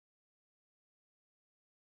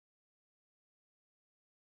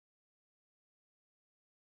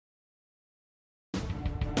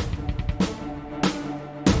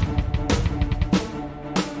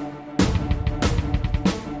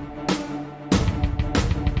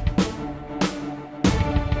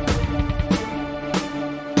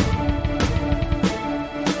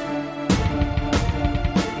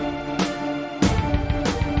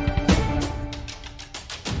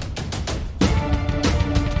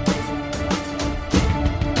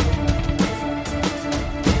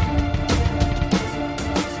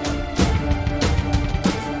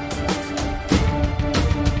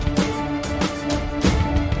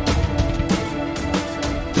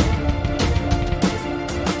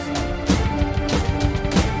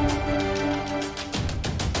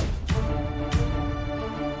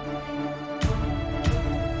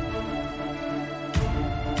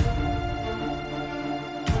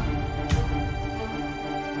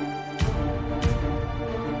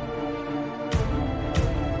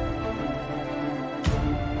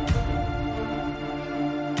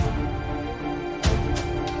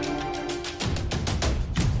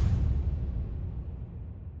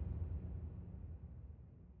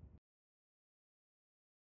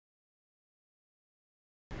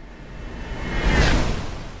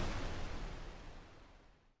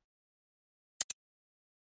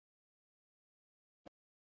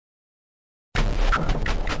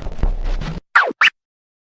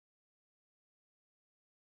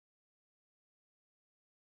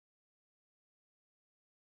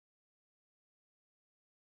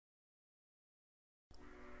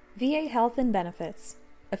VA Health and Benefits,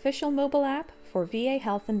 official mobile app for VA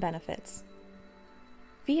Health and Benefits.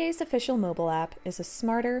 VA's official mobile app is a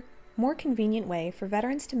smarter, more convenient way for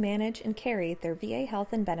veterans to manage and carry their VA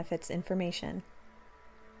health and benefits information.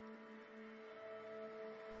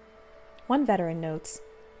 One veteran notes,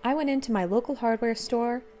 "I went into my local hardware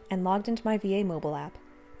store and logged into my VA mobile app.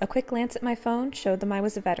 A quick glance at my phone showed them I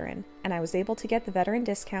was a veteran, and I was able to get the veteran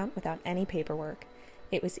discount without any paperwork.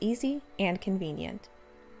 It was easy and convenient."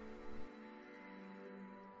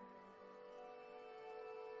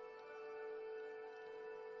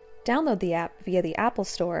 Download the app via the Apple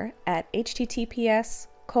Store at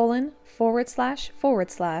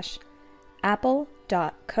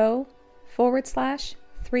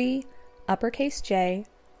https://apple.co/3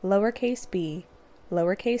 lowercase b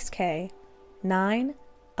lowercase k 9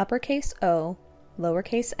 uppercase o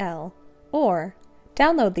lowercase l, or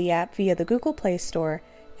download the app via the Google Play Store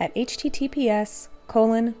at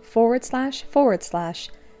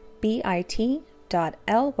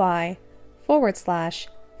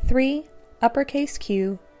https://bit.ly/3 uppercase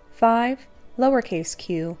q 5 lowercase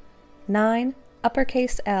q 9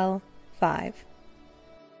 uppercase l 5.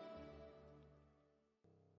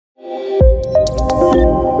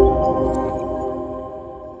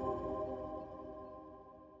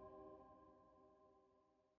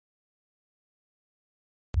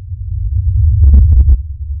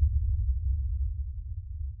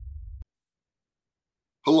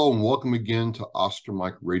 Hello and welcome again to Oscar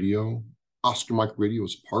Mike Radio. Oscar Mike Radio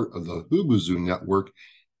is part of the Hubazoo network.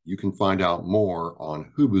 You can find out more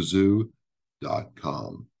on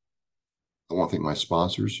hubazoo.com. I want to thank my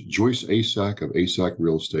sponsors, Joyce Asack of Asack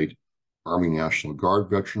Real Estate, Army National Guard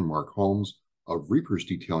veteran Mark Holmes of Reapers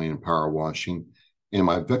Detailing and Power Washing, and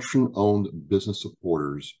my veteran-owned business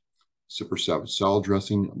supporters, Sipper Savage Salad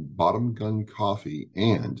Dressing, Bottom Gun Coffee,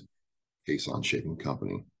 and Cason Shaving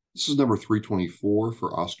Company. This is number 324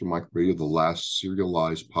 for Oscar Mike Radio, the last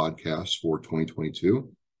serialized podcast for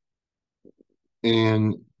 2022.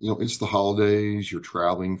 And, it's the holidays. You're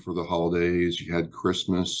traveling for the holidays. You had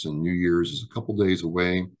Christmas and New Year's is a couple days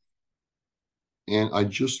away. And I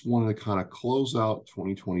just wanted to kind of close out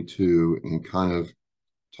 2022 and kind of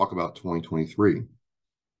talk about 2023.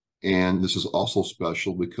 And this is also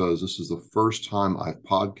special because this is the first time I've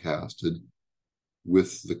podcasted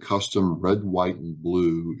with the custom red, white, and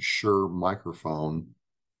blue Shure microphone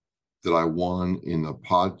that I won in the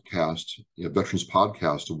podcast, Veterans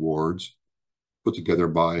Podcast Awards, put together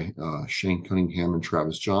by Shane Cunningham and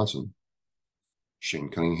Travis Johnson. Shane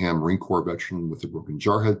Cunningham, Marine Corps veteran with the Broken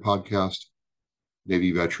Jarhead podcast,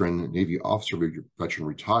 Navy veteran, Navy officer veteran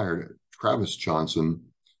retired, Travis Johnson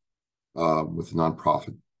with the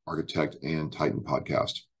Nonprofit Architect and Titan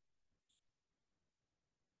podcast.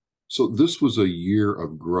 So this was a year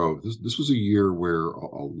of growth. This was a year where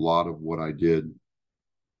a lot of what I did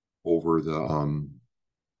over the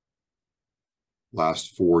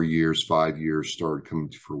last 4 years, 5 years started coming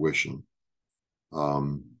to fruition.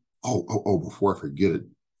 Before I forget it,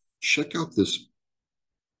 check out this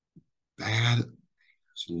bad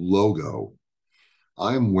logo.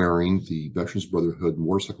 I am wearing the Veterans Brotherhood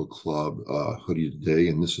Motorcycle Club hoodie today,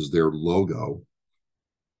 and this is their logo.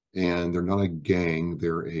 And they're not a gang.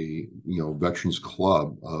 They're a, veterans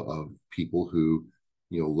club of people who,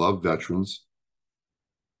 love veterans,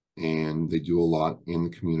 and they do a lot in the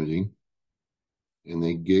community. And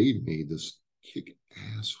they gave me this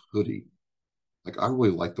kick-ass hoodie. I really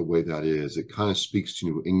like the way that is. It kind of speaks to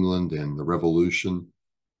New England and the Revolution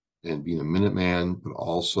and being a Minuteman, but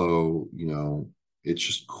also, it's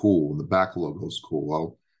just cool. And the back logo is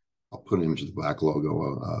cool. I'll put an image of the back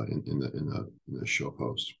logo in the show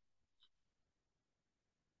post.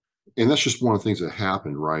 And that's just one of the things that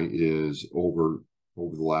happened, right, is over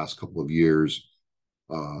the last couple of years,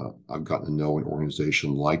 I've gotten to know an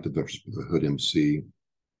organization like the Veterans Brotherhood MC,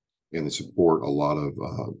 and they support a lot of,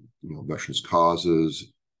 veterans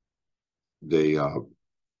causes. They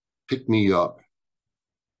picked me up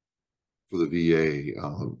for the VA.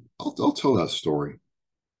 I'll tell that story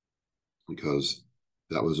because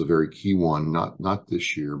that was a very key one, not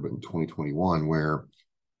this year, but in 2021, where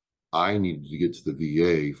I needed to get to the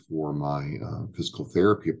VA for my physical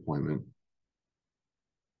therapy appointment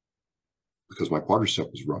because my quadricep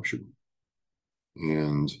was ruptured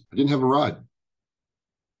and I didn't have a ride.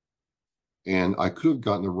 And I could have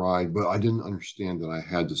gotten a ride, but I didn't understand that I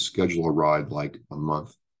had to schedule a ride like a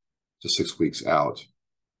month to 6 weeks out.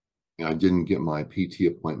 And I didn't get my PT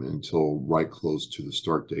appointment until right close to the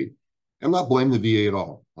start date. I'm not blaming the VA at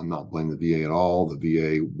all. I'm not blaming the VA at all. The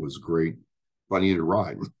VA was great, but I needed a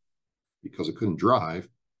ride because I couldn't drive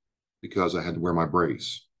because I had to wear my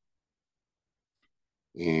brace.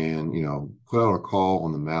 and, put out a call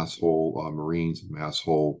on the Mass Hole Marines and Mass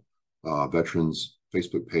Hole Veterans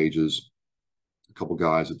Facebook pages. A couple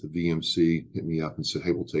guys at the VMC hit me up and said,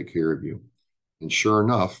 "Hey, we'll take care of you." And sure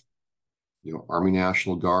enough, Army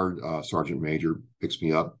National Guard Sergeant Major picks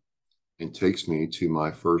me up and takes me to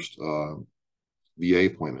my first VA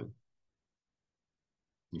appointment.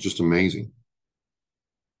 It's just amazing.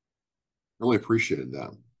 Really appreciated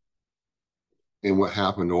that. And what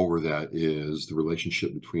happened over that is the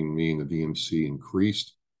relationship between me and the VMC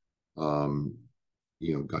increased.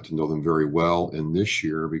 Got to know them very well. And this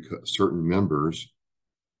year, because certain members,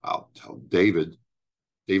 I'll tell David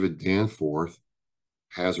Danforth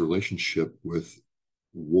has a relationship with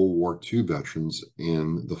World War II veterans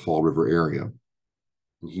in the Fall River area.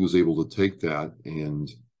 And he was able to take that and,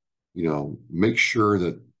 make sure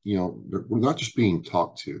that, we're not just being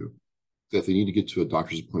talked to, that if they need to get to a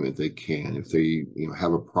doctor's appointment, they can. If they,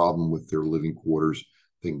 have a problem with their living quarters,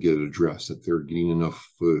 they can get it addressed, that they're getting enough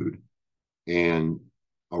food. And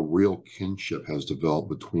a real kinship has developed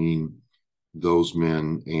between those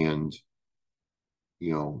men and,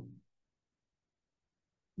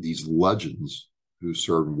 these legends who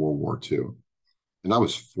served in World War II. And I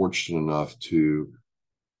was fortunate enough to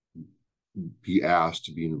be asked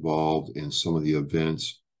to be involved in some of the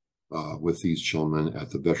events with these gentlemen at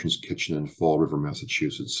the Veterans Kitchen in Fall River,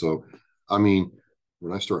 Massachusetts. So, when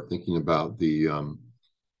I start thinking about the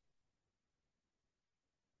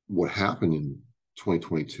what happened in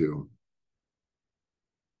 2022,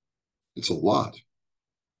 it's a lot.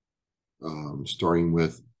 Starting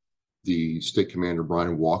with the State Commander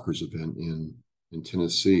Brian Walker's event in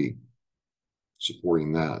Tennessee,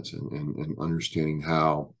 supporting that and understanding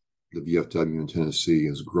how the VFW in Tennessee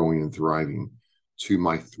is growing and thriving, to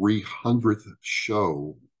my 300th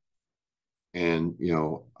show. And,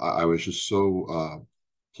 I was just so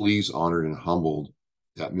pleased, honored, and humbled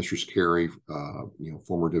that Mistress Carrie,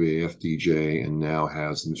 former WAF DJ, and now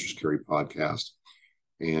has the Mistress Carrie podcast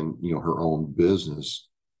and, her own business,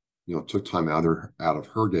 took time out of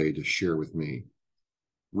her day to share with me.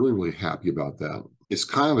 Really, really happy about that. It's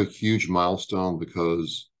kind of a huge milestone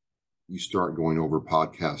because you start going over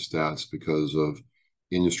podcast stats because of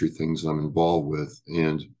industry things I'm involved with.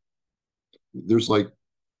 And there's let's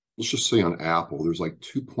just say on Apple, there's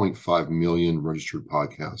 2.5 million registered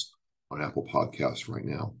podcasts on Apple Podcasts right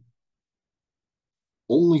now.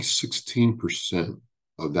 Only 16%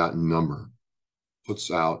 of that number puts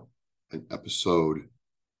out an episode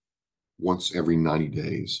once every 90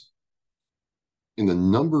 days. And the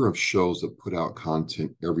number of shows that put out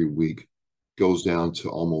content every week goes down to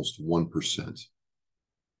almost 1%.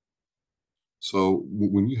 So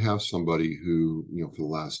when you have somebody who, for the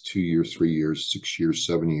last 2 years, 3 years, 6 years,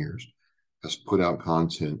 7 years, has put out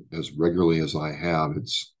content as regularly as I have,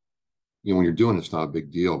 it's, when you're doing it, it's not a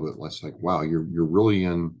big deal, but it's wow, you're really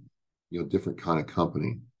in, different kind of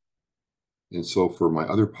company. And so for my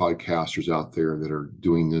other podcasters out there that are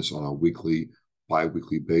doing this on a weekly,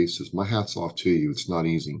 bi-weekly basis, my hat's off to you. It's not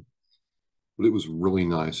easy, but it was really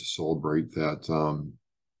nice to celebrate that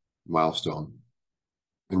milestone,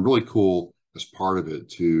 and really cool as part of it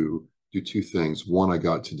to do two things. One, I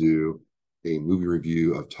got to do a movie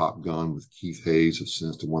review of Top Gun with Keith Hayes of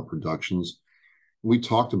Sinister One Productions. We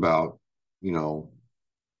talked about,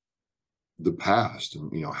 the past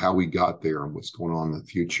and, how we got there and what's going on in the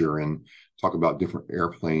future, and talk about different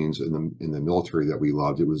airplanes in the military that we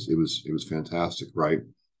loved. It was fantastic, right?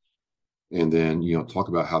 And then, talk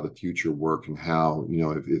about how the future worked and how,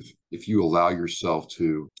 if you allow yourself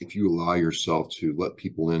to let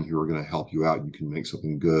people in who are going to help you out, you can make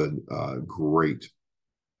something good, great.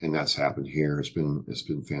 And that's happened here. It's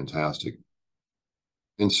been fantastic.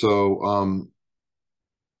 And so,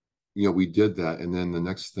 we did that. And then the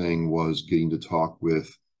next thing was getting to talk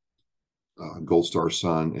with Gold Star's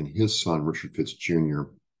son and his son, Richard Fitz Jr.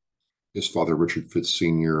 His father, Richard Fitz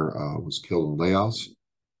Sr., was killed in Laos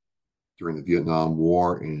during the Vietnam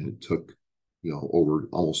War, and it took, over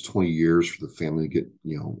almost 20 years for the family to get,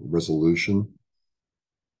 resolution.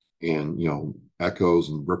 And, echoes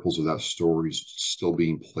and ripples of that story is still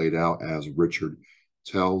being played out as Richard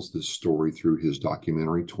tells this story through his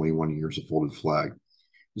documentary, 21 Years of Folded Flag.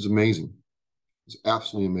 It's amazing. It's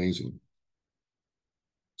absolutely amazing.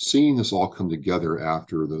 Seeing this all come together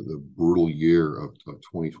after the brutal year of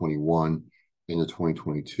 2021 into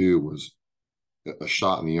 2022 was a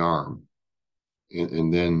shot in the arm.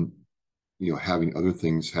 And then, having other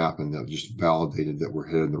things happen that just validated that we're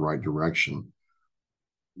headed in the right direction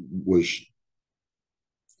was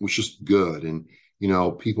just good. And,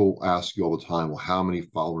 people ask you all the time, well, how many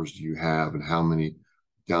followers do you have and how many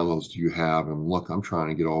downloads do you have? And look, I'm trying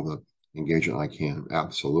to get all the engagement I can.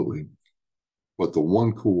 Absolutely. But the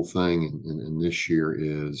one cool thing in this year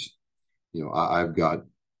is, I've got,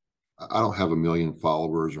 I don't have a million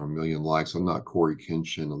followers or a million likes. I'm not Corey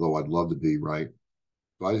Kinchin, although I'd love to be, right?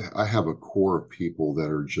 But I have a core of people that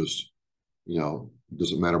are just,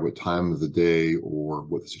 doesn't matter what time of the day or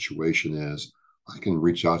what the situation is, I can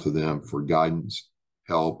reach out to them for guidance,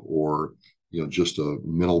 help, or, just a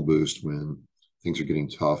mental boost when things are getting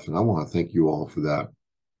tough. And I want to thank you all for that.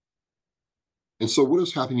 And so what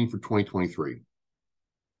is happening for 2023?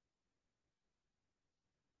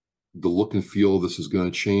 The look and feel of this is going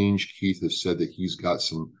to change. Keith has said that he's got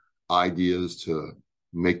some ideas to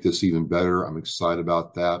make this even better. I'm excited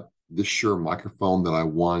about that. This Shure microphone that I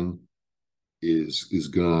won is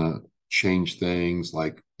going to change things.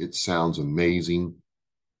 Like, it sounds amazing.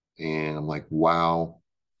 And I'm like, wow.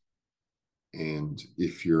 And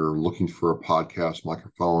if you're looking for a podcast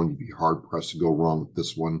microphone, you'd be hard pressed to go wrong with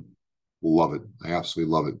this one. Love it. I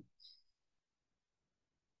absolutely love it.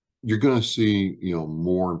 You're going to see,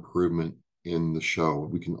 more improvement in the show.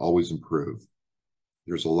 We can always improve.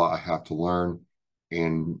 There's a lot I have to learn,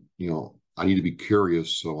 and, I need to be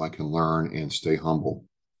curious so I can learn and stay humble.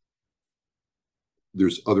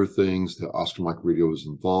 There's other things that Oscar Mike Radio is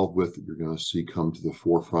involved with that you're going to see come to the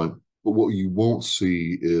forefront. But what you won't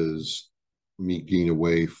see is me getting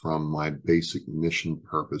away from my basic mission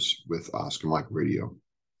purpose with Oscar Mike Radio.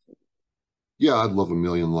 Yeah, I'd love a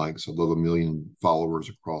million likes. I'd love a million followers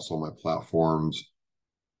across all my platforms.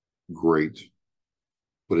 Great.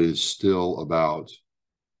 But it is still about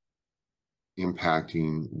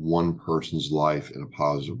impacting one person's life in a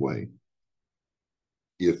positive way.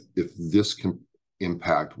 If this can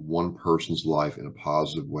impact one person's life in a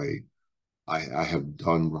positive way, I have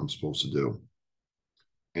done what I'm supposed to do.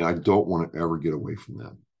 And I don't want to ever get away from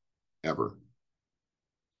that, ever.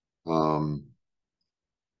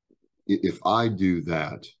 If I do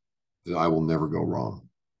that, then I will never go wrong.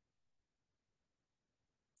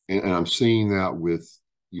 And I'm seeing that with,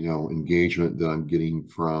 engagement that I'm getting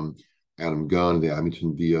from Adam Gunn, the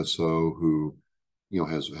Abington VSO, who,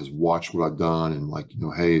 has watched what I've done and like,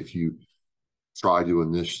 hey, if you try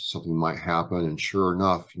doing this, something might happen. And sure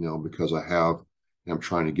enough, because I'm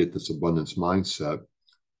trying to get this abundance mindset,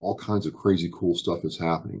 all kinds of crazy cool stuff is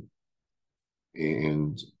happening.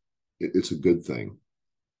 And it's a good thing.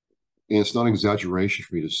 And it's not an exaggeration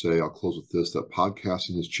for me to say, I'll close with this, that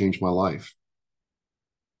podcasting has changed my life.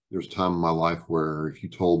 There's a time in my life where if you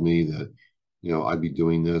told me that, I'd be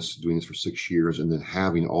doing this for 6 years and then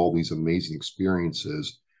having all these amazing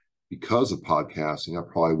experiences because of podcasting, I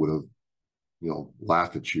probably would have,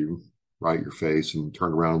 laughed at you, right in your face, and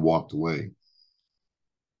turned around and walked away.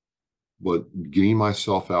 But getting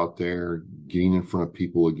myself out there, getting in front of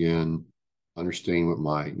people again, understanding what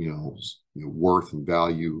my, worth and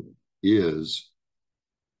value has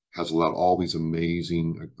allowed all these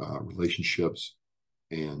amazing relationships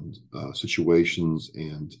and situations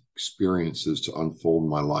and experiences to unfold in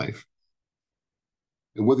my life.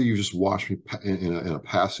 And whether you just watch me in a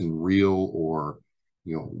passing reel, or,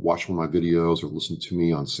 watch one of my videos, or listen to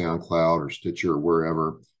me on SoundCloud or Stitcher or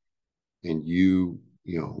wherever, and you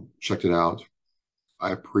checked it out,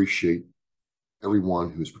 I appreciate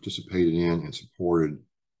everyone who's participated in and supported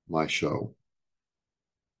my show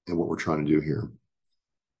and what we're trying to do here.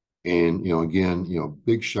 And, again,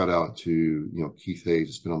 big shout out to, Keith Hayes.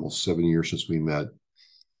 It's been almost 7 years since we met.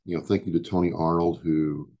 Thank you to Tony Arnold,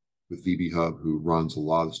 who with VB Hub, who runs a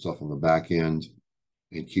lot of stuff on the back end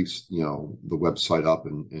and keeps, the website up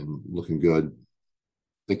and looking good.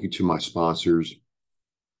 Thank you to my sponsors.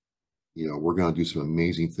 We're going to do some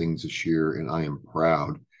amazing things this year, and I am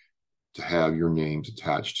proud to have your names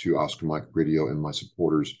attached to Oscar Mike Radio and my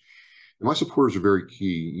supporters. And my supporters are very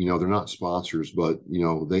key. They're not sponsors, but,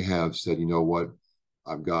 they have said, you know what,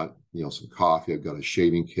 I've got, some coffee, I've got a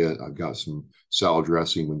shaving kit, I've got some salad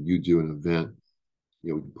dressing. When you do an event,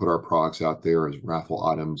 we can put our products out there as raffle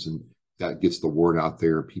items, and that gets the word out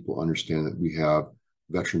there. People understand that we have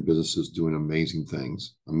veteran businesses doing amazing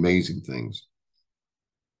things.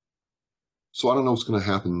 So I don't know what's going to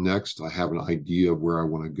happen next. I have an idea of where I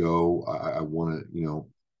want to go. I want to,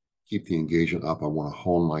 keep the engagement up. I want to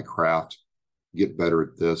hone my craft, get better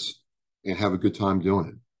at this, and have a good time doing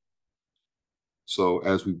it. So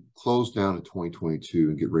as we close down to 2022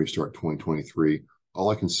 and get ready to start 2023, all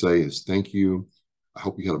I can say is thank you. I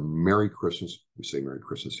hope you had a Merry Christmas. We say Merry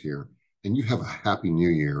Christmas here. And you have a Happy New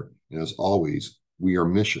Year. And as always, we are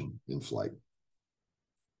mission in flight.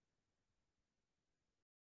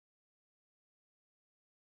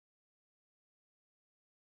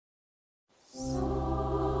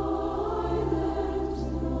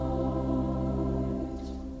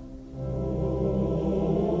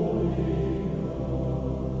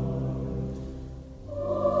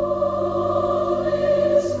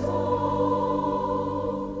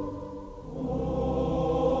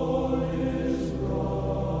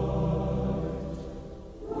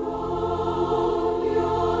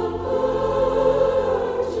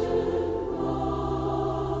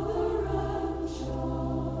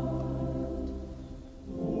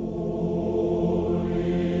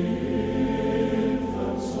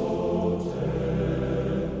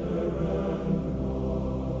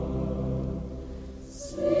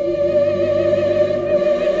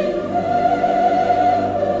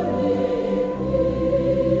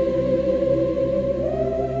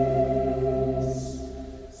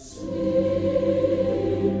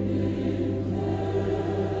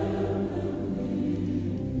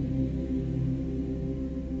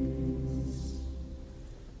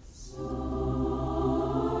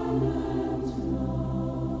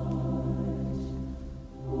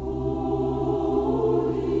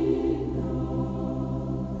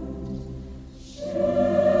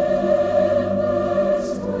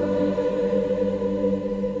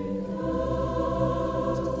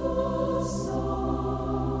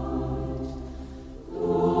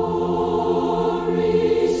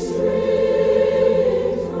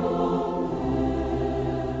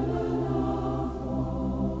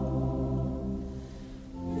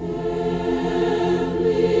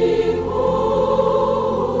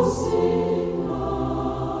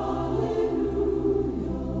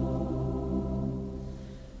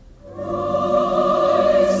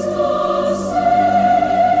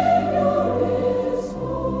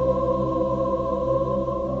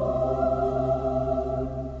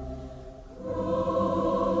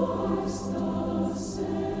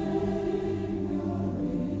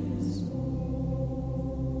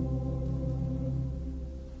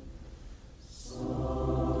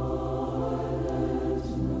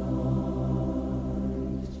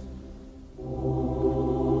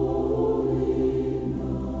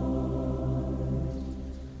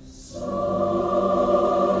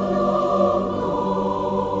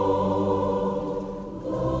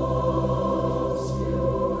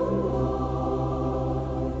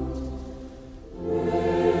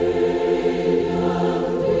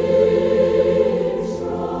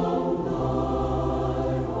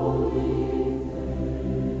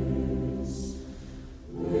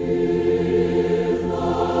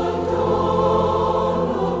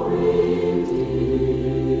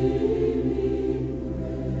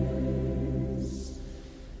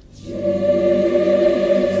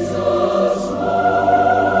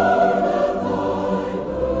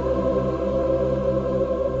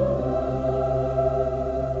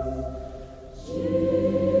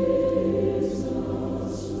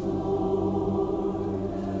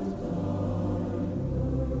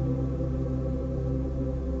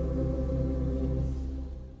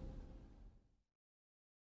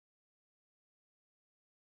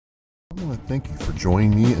 I want to thank you for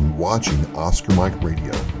joining me and watching Oscar Mike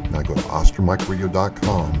Radio. Now go to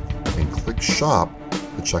OscarMikeRadio.com and click Shop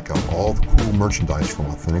to check out all the cool merchandise from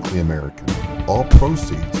Authentically American. All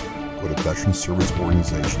proceeds go to veteran service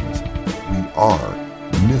organizations. We are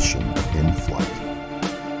Mission in Flight.